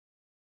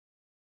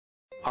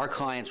Our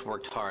clients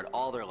worked hard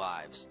all their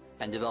lives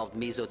and developed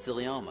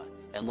mesothelioma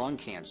and lung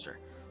cancer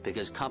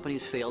because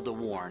companies failed to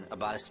warn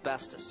about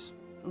asbestos.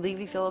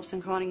 Levy Phillips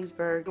and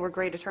Konigsberg were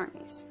great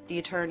attorneys. The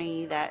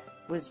attorney that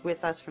was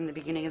with us from the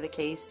beginning of the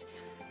case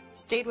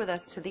stayed with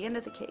us to the end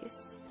of the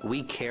case.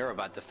 We care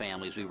about the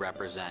families we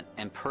represent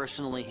and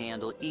personally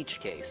handle each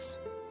case.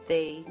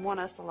 They want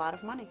us a lot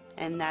of money,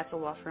 and that's a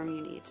law firm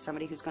you need,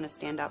 somebody who's going to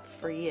stand up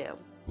for you.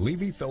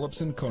 Levy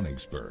Phillips and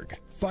Konigsberg.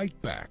 Fight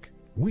back.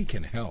 We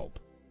can help.